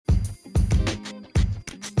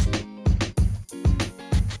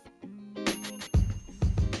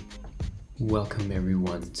Welcome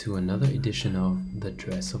everyone to another edition of the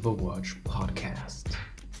Dress of a Watch podcast.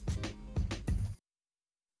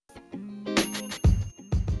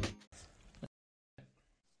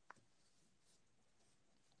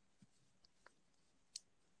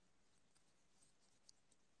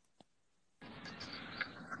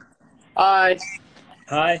 Hi.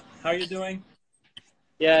 Hi, how are you doing?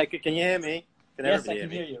 Yeah, can you hear me? Can Yes, I everybody can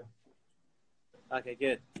hear hear me? you. Okay,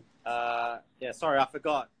 good. Yeah, sorry, I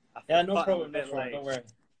forgot. Yeah, no I'm a problem, bit late. don't worry.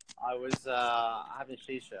 I was having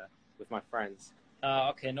shisha with my friends.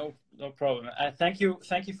 Okay, no problem. Thank you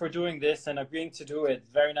for doing this and agreeing to do it.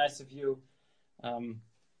 Very nice of you. Um,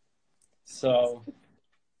 so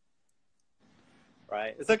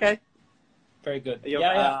Right, it's okay. very good. You're,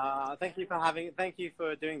 Yeah. thank you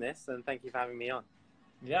for doing this, and thank you for having me on.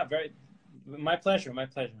 Yeah, my pleasure,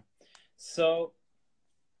 So,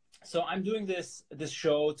 so I'm doing this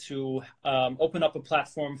show to open up a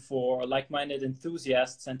platform for like-minded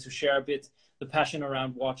enthusiasts and to share a bit the passion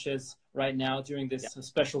around watches right now during this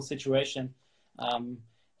special situation. Um,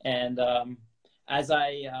 and as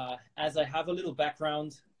I have a little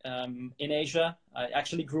background in Asia, I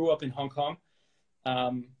actually grew up in Hong Kong.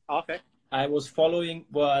 Okay. I was following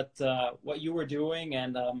what you were doing,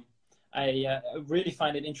 and I really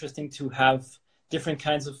find it interesting to have different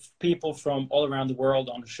kinds of people from all around the world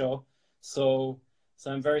on the show. So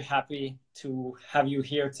I'm very happy to have you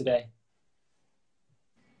here today.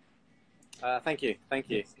 Thank you. I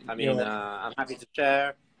You're mean, welcome. I'm happy to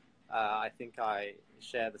share. I think I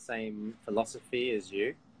share the same philosophy as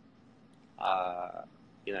you.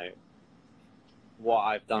 You know, what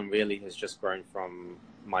I've done really has just grown from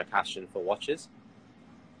my passion for watches.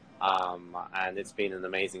 And it's been an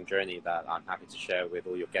amazing journey that I'm happy to share with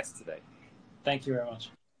all your guests today. Thank you very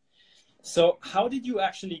much. So how did you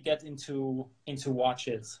actually get into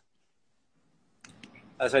watches?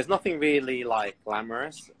 So it's nothing really like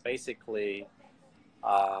glamorous. Basically,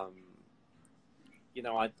 I'd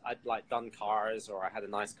like done cars, or I had a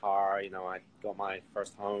nice car. I got my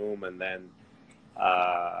first home, and then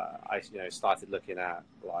I started looking at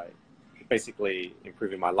like basically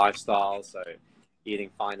improving my lifestyle. So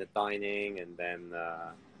eating finer dining, and then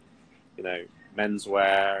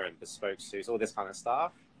menswear and bespoke suits, all this kind of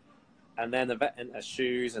stuff. And then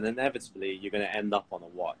shoes, and inevitably you're going to end up on a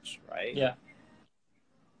watch, right? Yeah.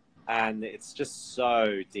 And it's just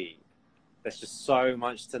so deep. There's just so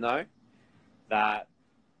much to know that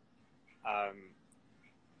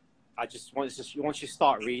once you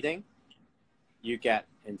start reading, you get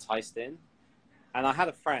enticed in. And I had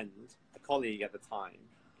a colleague at the time.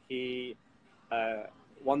 He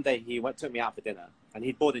one day took me out for dinner, and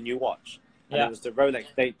he bought a new watch, and it was the Rolex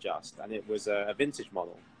Datejust, and it was a vintage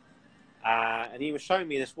model. And he was showing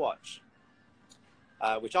me this watch,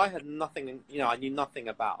 which I had nothing, I knew nothing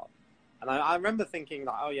about. And I remember thinking,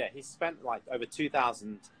 like, oh yeah, he spent like over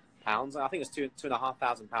 £2,000. I think it's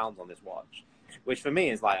 £2,500 on this watch, which for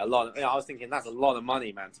me is like a lot. I was thinking that's a lot of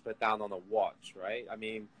money, man, to put down on a watch, right? I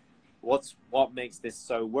mean, what makes this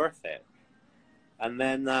so worth it? And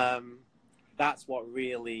then that's what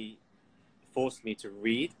really forced me to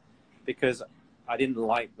read, because I didn't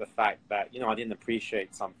like the fact that I didn't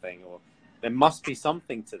appreciate something, or there must be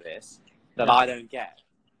something to this that I don't get.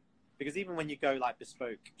 Because even when you go like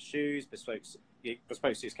bespoke suits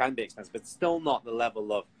can be expensive, but still not the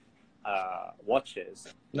level of watches.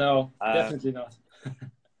 No, definitely not.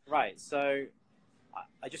 Right. So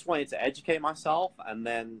I just wanted to educate myself, and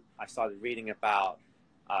then I started reading about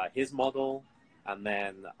his model, and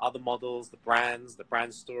then other models, the brand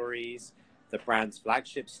stories, the brand's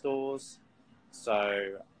flagship stores.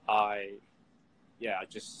 So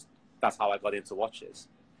that's how I got into watches.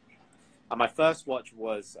 And my first watch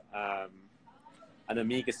was an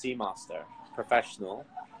Omega Seamaster Professional,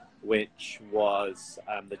 which was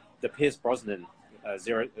the Pierce Brosnan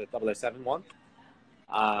 007 one.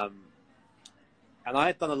 And I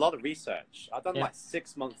had done a lot of research. I'd done like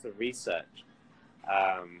 6 months of research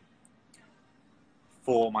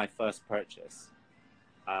for my first purchase.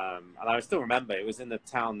 And I still remember it was in the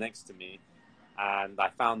town next to me, and I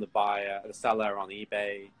found the seller on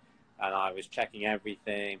eBay, and I was checking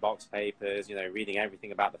everything, box papers, reading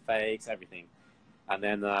everything about the fakes, everything. And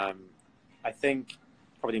then I think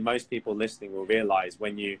probably most people listening will realize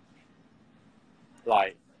when you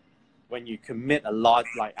commit a large,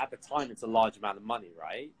 like at the time it's a large amount of money,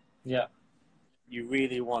 right? Yeah. You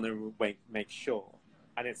really want to make sure.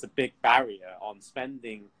 And it's a big barrier on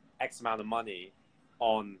spending X amount of money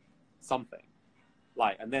on something.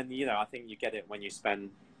 And then, I think you get it when you spend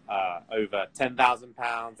over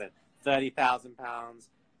 £10,000 and £30,000.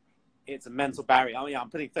 It's a mental barrier. Oh yeah, I'm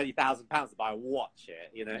putting £30,000 to buy a watch here,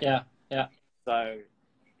 Yeah. Yeah. So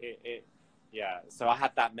yeah. So I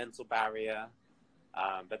had that mental barrier,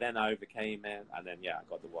 but then I overcame it, and then yeah, I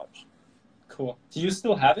got the watch. Cool. Do you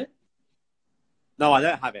still have it? No, I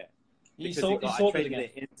don't have it You because sold, you I sold it traded again.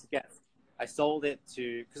 it in to get. I sold it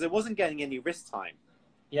to because it wasn't getting any wrist time.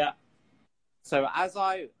 Yeah. So as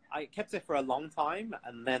I kept it for a long time,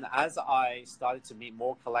 and then as I started to meet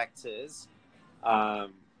more collectors,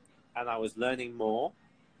 and I was learning more,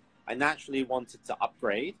 I naturally wanted to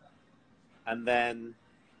upgrade, and then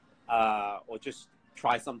or just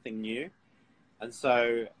try something new. And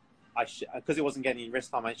so because it wasn't getting any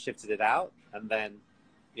wrist time, I shifted it out, and then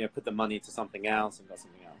put the money to something else and got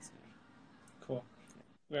something else. Cool.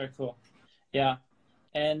 Very cool. Yeah.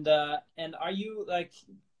 And are you like,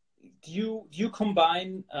 do you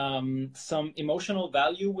combine some emotional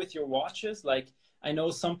value with your watches? Like, I know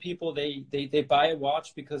some people they buy a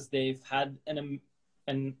watch because they've had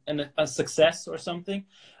a success or something,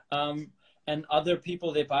 and other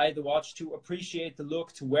people they buy the watch to appreciate the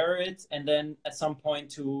look, to wear it, and then at some point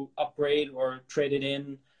to upgrade or trade it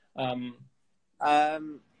in.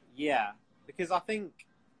 Yeah, because I think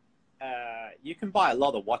you can buy a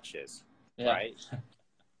lot of watches, Yeah. right?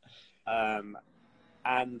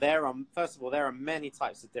 And first of all, there are many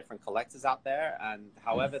types of different collectors out there, and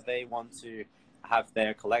however they want to have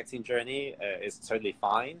their collecting journey is totally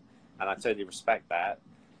fine, and I totally respect that.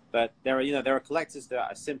 But there are collectors that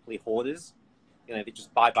are simply hoarders. They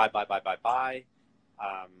just buy.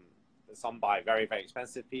 Some buy very, very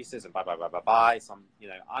expensive pieces and buy. Some,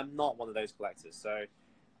 I'm not one of those collectors. So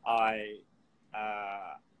I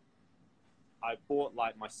bought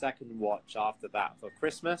like my second watch after that for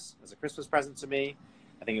Christmas as a Christmas present to me.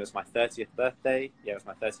 I think it was my 30th birthday. Yeah, it was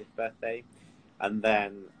my 30th birthday. And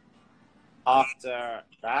then after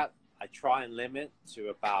that, I try and limit to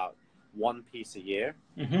about one piece a year.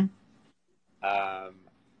 Mm-hmm.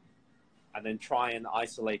 And then try and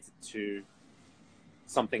isolate it to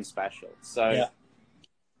something special. So Yeah.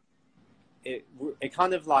 it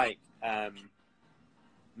kind of like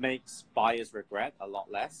makes buyer's regret a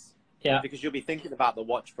lot less. Yeah. Because you'll be thinking about the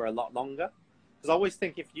watch for a lot longer. Because I always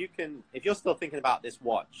think if you're still thinking about this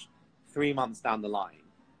watch 3 months down the line,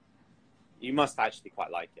 you must actually quite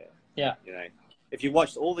like it. Yeah. If you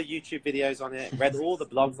watched all the YouTube videos on it, read all the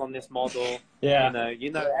blogs on this model, Yeah.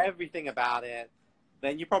 you know everything about it,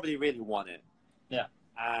 then you probably really want it. Yeah.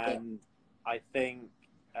 And I think,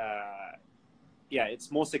 it's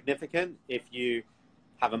more significant if you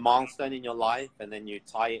have a milestone in your life and then you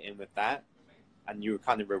tie it in with that and you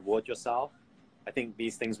kind of reward yourself. I think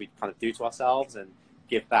these things we kind of do to ourselves and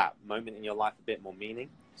give that moment in your life a bit more meaning.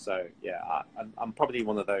 So yeah, I'm probably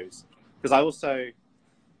one of those, because I also,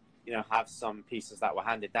 have some pieces that were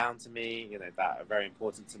handed down to me, that are very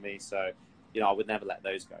important to me. So, I would never let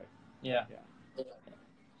those go. Yeah.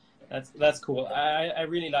 That's cool. I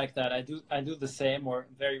really like that. I do the same, or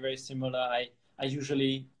very, very similar. I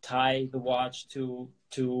usually tie the watch to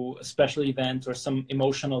a special event or some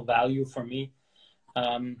emotional value for me.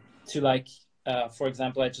 To like, for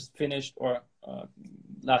example, I just finished, or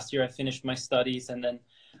last year I finished my studies, and then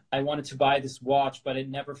I wanted to buy this watch, but I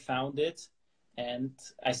never found it, and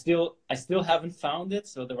I still haven't found it,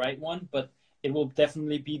 so the right one. But it will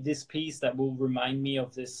definitely be this piece that will remind me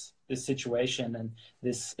of this situation and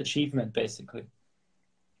this achievement, basically.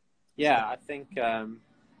 Yeah, I think,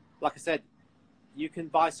 like I said, you can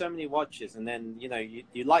buy so many watches, and then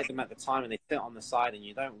you like them at the time, and they sit on the side, and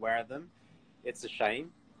you don't wear them. It's a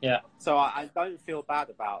shame. Yeah. So I don't feel bad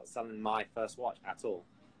about selling my first watch at all.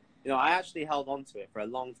 I actually held on to it for a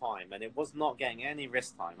long time, and it was not getting any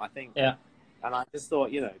wrist time, I think. Yeah. And I just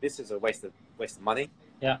thought, this is a waste of money.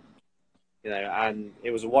 Yeah. And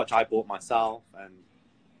it was a watch I bought myself, and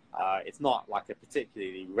it's not like a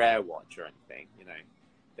particularly rare watch or anything.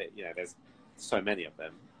 There's so many of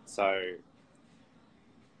them. So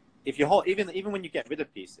if you hold, even when you get rid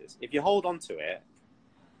of pieces, if you hold on to it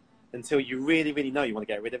until you really, really know you want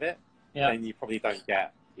to get rid of it, then you probably don't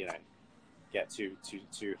get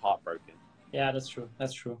too heartbroken. Yeah, that's true.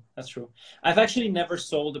 That's true. That's true. I've actually never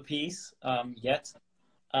sold a piece yet,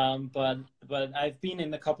 but I've been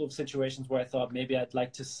in a couple of situations where I thought maybe I'd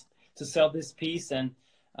like to sell this piece, and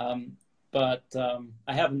but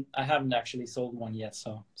I haven't actually sold one yet.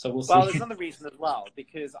 So we'll see. Well, there's another reason as well,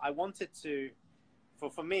 because I wanted to.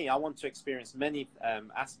 For me, I want to experience many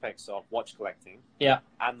aspects of watch collecting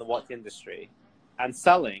and the watch industry, and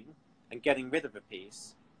selling and getting rid of a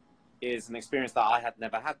piece is an experience that I had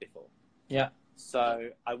never had before. Yeah. So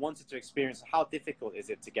I wanted to experience how difficult is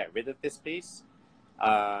it to get rid of this piece.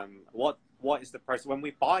 What is the process when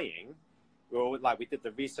we're buying? We did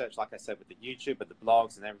the research, like I said, with the YouTube, with the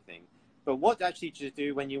blogs and everything. but what actually do you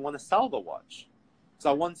do when you want to sell the watch? Because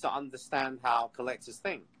I want to understand how collectors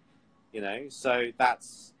think, you know. So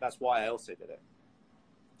that's why I also did it.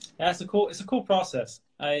 Yeah, it's a cool process.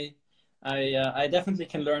 I definitely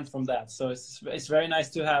can learn from that. So it's very nice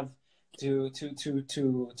to have to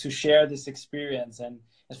share this experience, and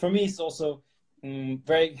for me it's also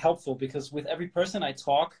very helpful because with every person I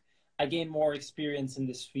talk, I gain more experience in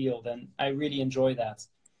this field, and I really enjoy that.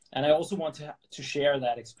 And I also want to share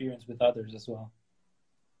that experience with others as well.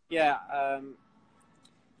 Yeah,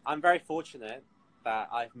 I'm very fortunate that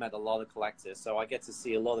I've met a lot of collectors, so I get to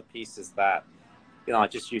see a lot of pieces that, you know, I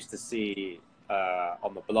just used to see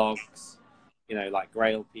on the blogs, you know, like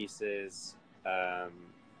Grail pieces.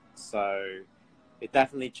 So it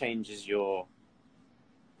definitely changes your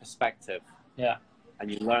perspective. Yeah.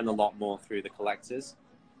 And you learn a lot more through the collectors.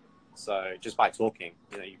 So just by talking,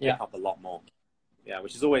 you know, you pick up a lot more. Yeah,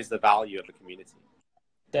 which is always the value of a community.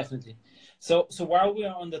 Definitely. So while we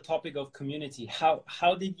are on the topic of community,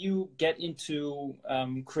 how did you get into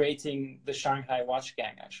creating the Shanghai Watch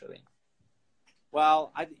Gang actually?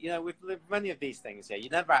 Well, you know, with many of these things, yeah, you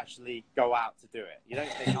never actually go out to do it. You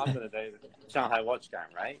don't think I'm going to do the Shanghai Watch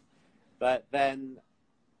Gang, right? But then,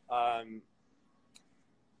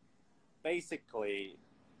 basically,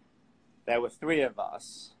 there were 3 of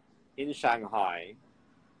us in Shanghai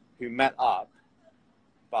who met up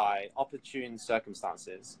by opportune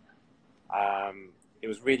circumstances. It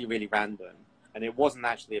was really, really random, and it wasn't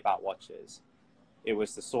actually about watches. It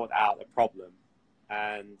was to sort out a problem,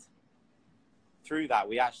 and through that,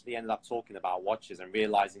 we actually ended up talking about watches and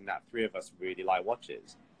realizing that 3 of us really like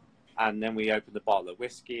watches. And then we opened a bottle of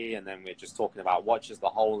whiskey, and then we're just talking about watches the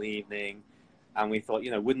whole evening. And we thought, you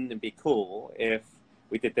know, wouldn't it be cool if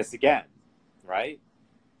we did this again, right?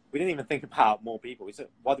 We didn't even think about more people. We said,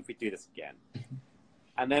 what if we do this again?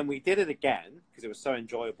 And then we did it again because it was so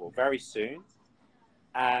enjoyable very soon.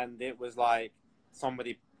 And it was like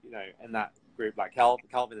somebody, you know, in that group, like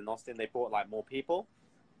Calvin and Austin, they brought like more people.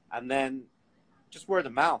 And then just word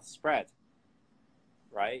of mouth spread,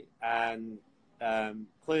 right? And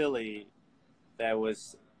clearly there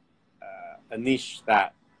was a niche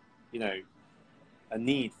that, you know, a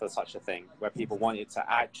need for such a thing where people wanted to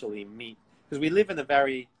actually meet. Because we live in a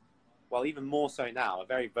very, well, even more so now, a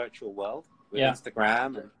very virtual world with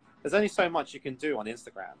Instagram. And there's only so much you can do on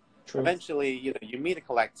Instagram. True. Eventually, you know, you meet a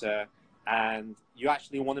collector and you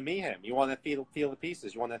actually want to meet him. You want to feel the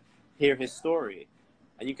pieces. You want to hear his story.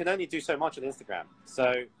 And you can only do so much on Instagram.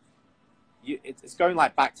 So it's going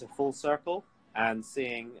like back to full circle and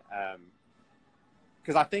seeing,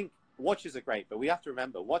 because I think watches are great, but we have to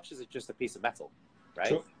remember watches are just a piece of metal, right?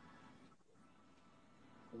 True.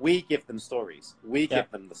 We give them stories. We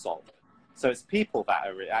give them the soul. So it's people that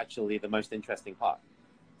are actually the most interesting part.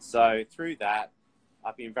 So through that,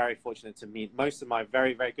 I've been very fortunate to meet most of my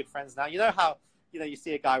very, very good friends now. You know how, you know, you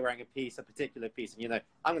see a guy wearing a particular piece, and you know,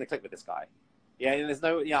 I'm going to click with this guy. Yeah, and there's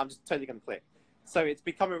no, I'm just totally going to click. So it's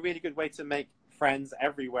become a really good way to make friends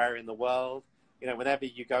everywhere in the world. You know, whenever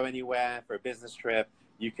you go anywhere for a business trip,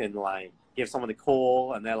 you can like give someone a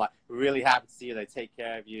call, and they're like really happy to see you. They take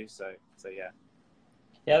care of you. So yeah.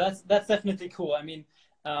 Yeah, that's definitely cool. I mean,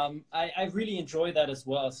 I really enjoy that as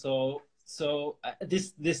well. So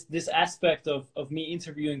this aspect of me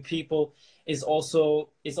interviewing people is also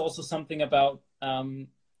something about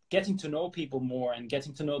getting to know people more and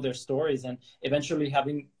getting to know their stories, and eventually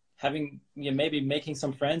having you know, maybe making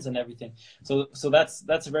some friends and everything. So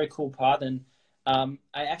that's a very cool part. And I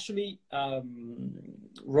actually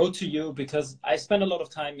wrote to you because I spent a lot of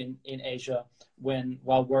time in Asia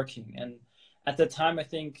while working, and at the time I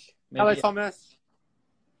think maybe, hello Thomas.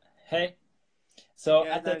 Hey. So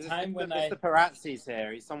yeah, at the time when Mr. Parazzi's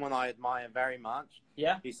here. He's someone I admire very much.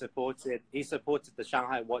 Yeah. He supported the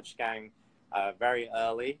Shanghai Watch Gang very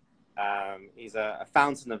early. He's a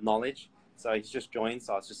fountain of knowledge. So he's just joined.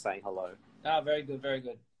 So I was just saying hello. Ah, very good, very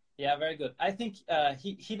good. Yeah, very good. I think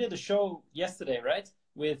he did a show yesterday, right?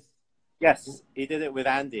 Yes, he did it with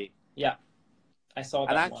Andy. Yeah, I saw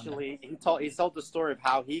that. And actually, he told the story of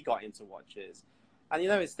how he got into watches. And you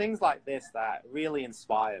know, it's things like this that really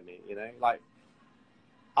inspire me. You know, like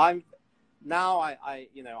I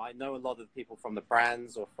you know, I know a lot of people from the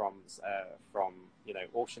brands or from you know,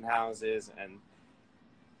 auction houses, and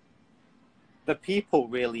the people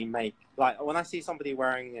really make, like when I see somebody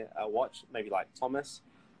wearing a watch, maybe like Thomas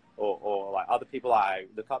or like other people I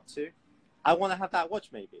look up to, I want to have that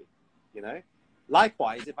watch maybe, you know.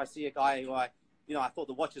 Likewise, if I see a guy who I thought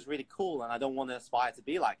the watch is really cool and I don't want to aspire to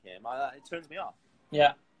be like him, it turns me off.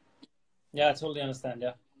 Yeah, I totally understand.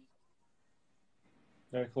 Yeah,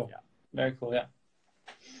 very cool. Yeah. Very cool. Yeah.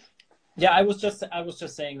 Yeah, I was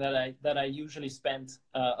just saying that I usually spend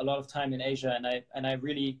a lot of time in Asia, and I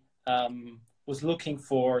really was looking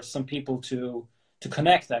for some people to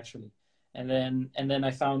connect actually, and then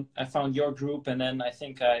I found your group, and then I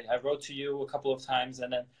think I wrote to you a couple of times,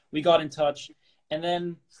 and then we got in touch, and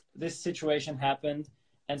then this situation happened,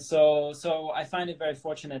 and so I find it very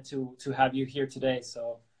fortunate to have you here today.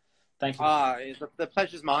 So thank you. The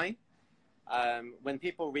pleasure's mine. When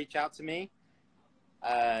people reach out to me,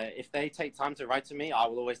 if they take time to write to me, I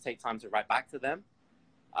will always take time to write back to them.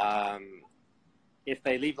 If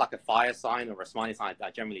they leave like a fire sign or a smiley sign,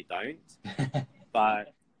 I generally don't.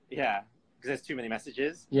 But yeah, because there's too many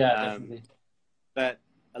messages. Yeah, definitely. But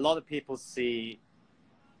a lot of people see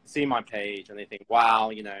my page and they think, wow,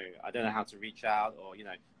 I don't know how to reach out, or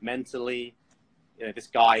mentally, this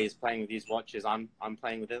guy is playing with these watches. I'm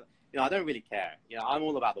playing with it. I don't really care. I'm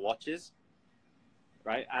all about the watches,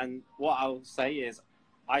 right? And what I'll say is,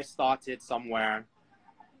 I started somewhere.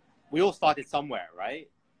 We all started somewhere, right?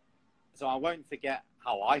 So I won't forget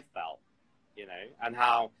how I felt, and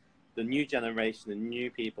how the new generation, the new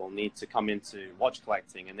people need to come into watch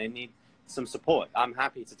collecting, and they need some support. I'm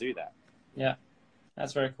happy to do that. Yeah,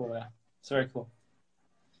 that's very cool. Yeah, it's very cool.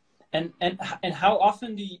 And how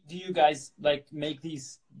often do you guys like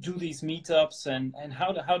do these meetups, and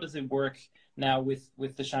how does it work now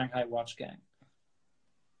with the Shanghai Watch Gang?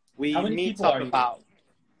 We How many meet people up are you about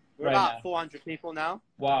we're right about now? 400 people now.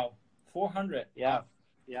 Wow, 400. Yeah, Wow.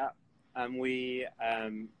 yeah, and we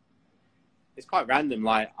it's quite random.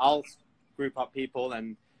 Like, I'll group up people,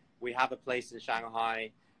 and we have a place in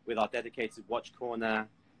Shanghai with our dedicated watch corner,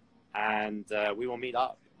 and we will meet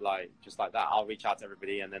up just like that. I'll reach out to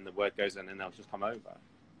everybody, and then the word goes, and then they'll just come over.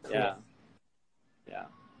 Cool. Yeah.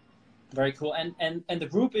 Very cool. And the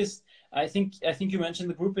group is, I think you mentioned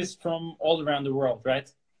the group is from all around the world,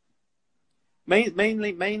 right?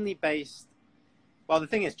 Mainly based. Well, the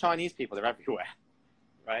thing is, Chinese people are everywhere,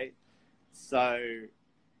 right? So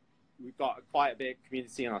we've got quite a big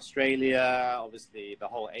community in Australia, obviously the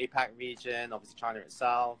whole APAC region, obviously China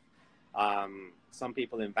itself. Some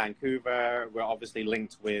people in Vancouver. We're obviously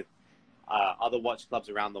linked with other watch clubs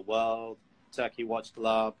around the world: Turkey Watch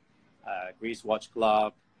Club, Greece Watch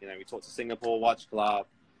Club. We talked to Singapore Watch Club.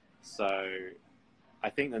 So I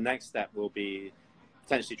think the next step will be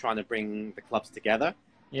potentially trying to bring the clubs together.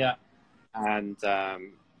 Yeah. And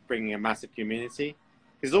bringing a massive community.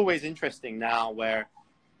 It's always interesting now where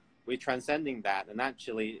we're transcending that, and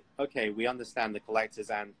actually, okay, we understand the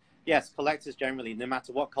collectors, and yes, collectors generally, no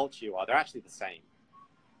matter what culture you are, they're actually the same.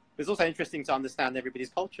 It's also interesting to understand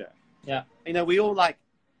everybody's culture. Yeah. We all like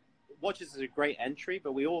watches is a great entry,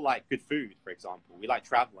 but we all like good food, for example. We like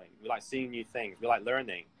traveling. We like seeing new things. We like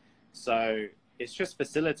learning. So it's just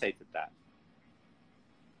facilitated that.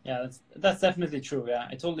 Yeah, that's definitely true. Yeah,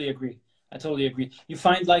 I totally agree. You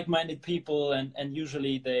find like-minded people, and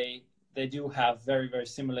usually they do have very, very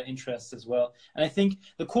similar interests as well. And I think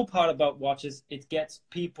the cool part about watches, it gets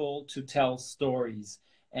people to tell stories,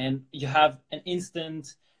 and you have an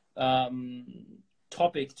instant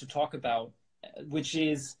topic to talk about, which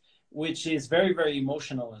is very, very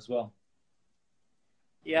emotional as well.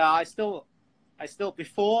 Yeah, I still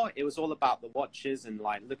before it was all about the watches and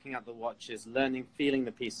like looking at the watches, learning, feeling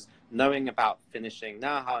the pieces, knowing about finishing,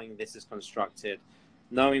 now how this is constructed,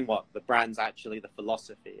 knowing what the brand's actually, the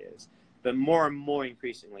philosophy is. But more and more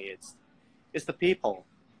increasingly, it's the people.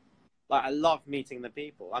 Like, I love meeting the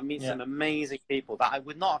people. I meet some amazing people that I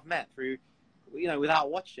would not have met through, without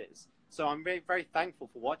watches. So I'm very, very thankful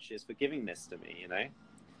for watches for giving this to me.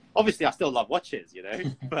 Obviously I still love watches,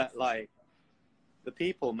 but like, the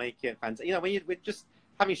people make it fantastic. We're just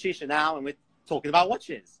having shisha now, and we're talking about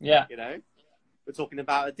watches. Yeah. We're talking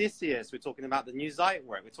about Odysseus. We're talking about the new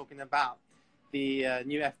Zeitwerk. We're talking about the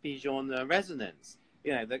new FP genre resonance.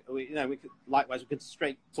 We could, likewise, we could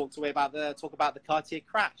straight talk about the Cartier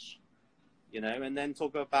Crash. And then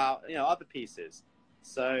talk about other pieces.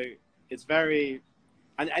 So it's very,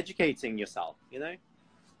 and educating yourself.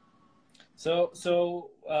 So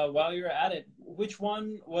while you're at it, which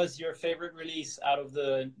one was your favorite release out of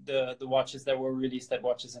the watches that were released at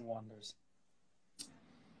Watches and Wonders?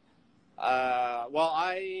 Well,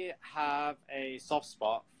 I have a soft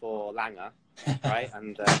spot for Lange, right?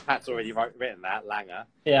 And Pat's already written that, Lange.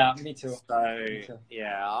 Yeah, me too. So,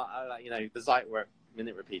 yeah, the Zeitwerk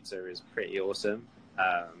minute repeater is pretty awesome.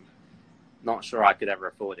 Not sure I could ever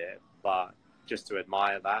afford it, but just to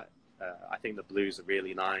admire that. I think the blues are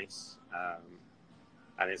really nice,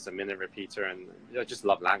 and it's a minute repeater, and I just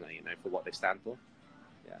love Lange, for what they stand for.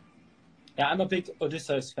 Yeah, I'm a big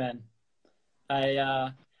Odysseus fan.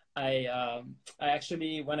 I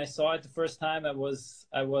actually, when I saw it the first time, I was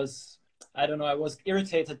I don't know, I was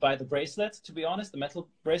irritated by the bracelet, to be honest, the metal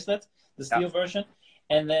bracelet, the steel version.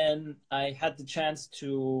 And then I had the chance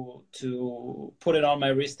to put it on my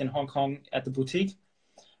wrist in Hong Kong at the boutique,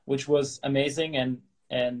 which was amazing,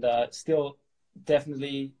 and still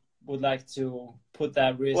definitely would like to put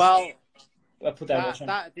that wrist. Well, put that watch on.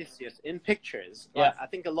 That Odysseus in pictures. Like, I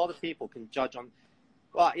think a lot of people can judge on.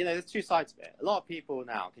 Well, you know, there's two sides of it. A lot of people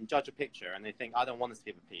now can judge a picture and they think, I don't want this to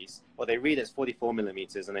be a piece, or they read it's 44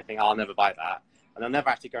 millimeters and they think, I'll never buy that, and they'll never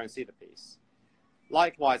actually go and see the piece.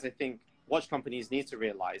 Likewise, I think watch companies need to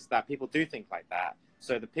realize that people do think like that,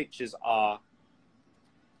 so the pictures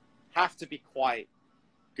have to be quite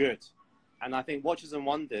good. And I think Watches and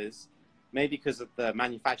Wonders, maybe because of the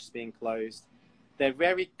manufacturers being closed, they're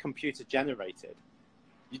very computer generated.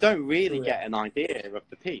 You don't really get an idea of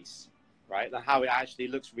the piece, right? And how it actually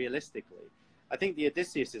looks realistically. I think the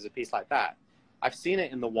Odysseus is a piece like that. I've seen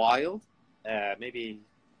it in the wild. Maybe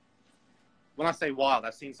when I say wild,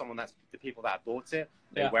 I've seen the people that have bought it,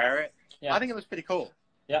 they wear it. I think it looks pretty cool.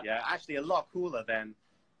 Actually a lot cooler than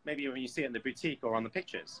maybe when you see it in the boutique or on the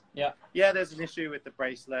pictures. There's an issue with the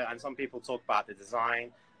bracelet, and some people talk about the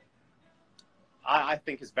design. I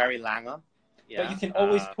think it's very Langer. But you can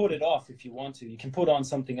always put it off if you want to. You can put on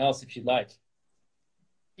something else if you like.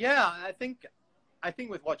 I think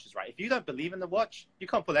with watches, right? If you don't believe in the watch, you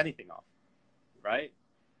can't put anything off, right?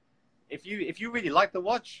 If you really like the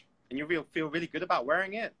watch and you feel really good about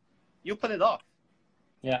wearing it, you'll put it off.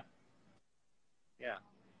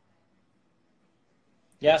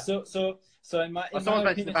 So in my someone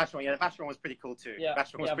mentioned opinion, the Vacheron. The Vacheron was pretty cool too.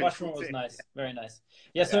 Vacheron was nice, very nice.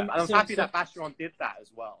 I'm happy that Vacheron did that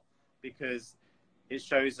as well, because it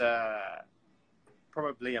shows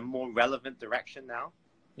probably a more relevant direction now.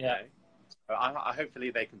 So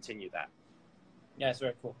hopefully they continue that. It's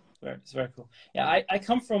very cool. It's very cool. I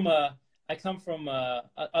come from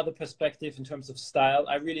other perspective in terms of style.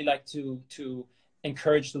 I really like to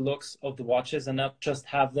encourage the looks of the watches and not just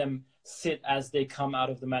have them sit as they come out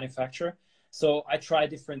of the manufacturer. So I try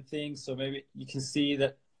different things. So maybe you can see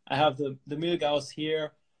that I have the Milgauss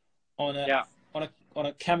here on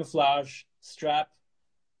a camouflage strap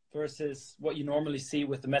versus what you normally see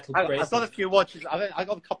with the metal bracelet. I've got a few watches. I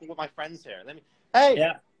got a couple with my friends here.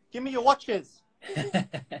 Give me your watches.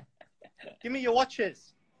 Give me your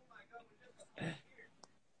watches.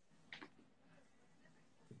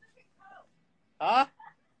 Huh?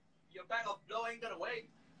 Your bag of blow ain't gonna wait.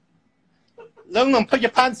 Lung, put your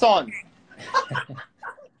pants on.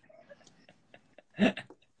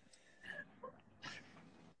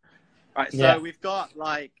 Right, so we've got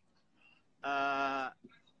like I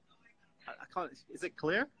can't. Is it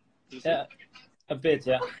clear? A bit,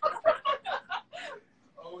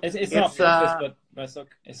 It's not focused, but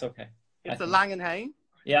it's okay. It's a Lang & Hain.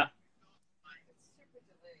 Yeah.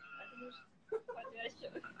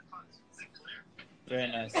 Very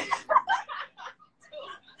nice.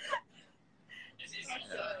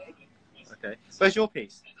 Okay. Where's your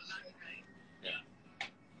piece?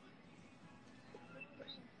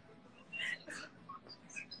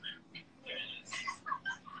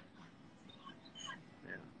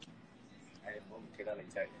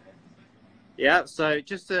 Yeah, so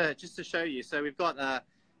just to show you, so we've got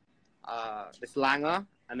this Langer,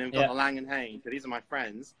 and then we've got the Lang & Hain. So these are my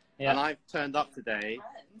friends, and I've turned up today.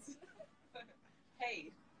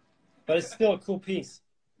 Hey. But it's still a cool piece.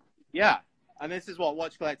 Yeah, and this is what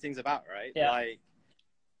watch collecting's about, right? Yeah. Like,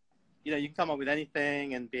 you know, you can come up with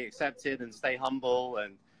anything and be accepted and stay humble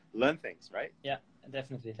and learn things, right? Yeah,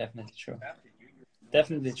 definitely true.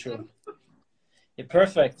 Definitely true. Yeah,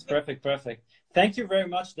 perfect. Thank you very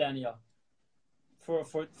much, Daniel, for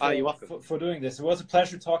you're welcome. for doing this. It was a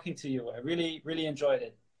pleasure talking to you. I really enjoyed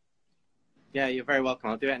it. Yeah, you're very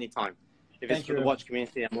welcome. I'll do it anytime. If it's for the watch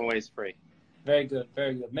community, I'm always free. Very good.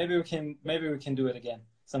 Maybe we can do it again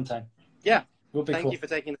sometime. Yeah. Will be Thank cool. you for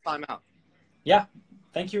taking the time out. Yeah.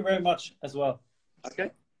 Thank you very much as well.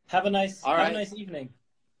 Okay. Have a nice evening.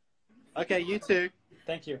 Okay, you too.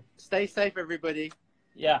 Thank you. Stay safe, everybody.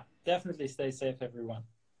 Yeah, definitely stay safe, everyone.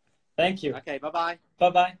 Thank you. Okay, bye-bye.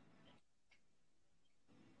 Bye-bye.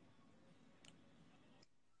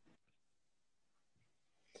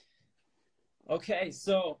 Okay,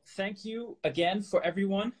 so thank you again for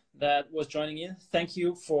everyone that was joining in. Thank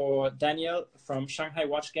you for Daniel from Shanghai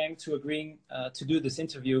Watch Gang to agreeing to do this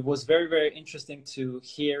interview. It was very interesting to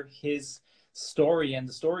hear his story and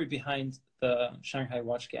the story behind the Shanghai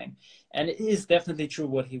Watch Gang. And it is definitely true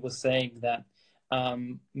what he was saying, that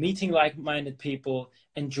meeting like-minded people,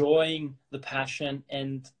 enjoying the passion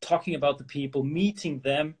and talking about the people, meeting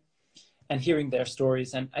them and hearing their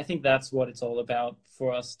stories. And I think that's what it's all about,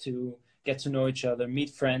 for us to get to know each other, meet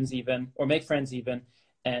friends even, or make friends even,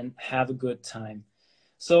 and have a good time.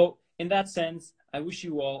 So in that sense, I wish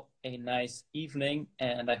you all a nice evening,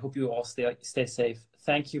 and I hope you all stay safe.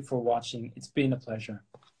 Thank you for watching. It's been a pleasure.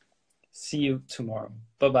 See you tomorrow.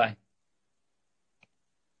 Bye-bye.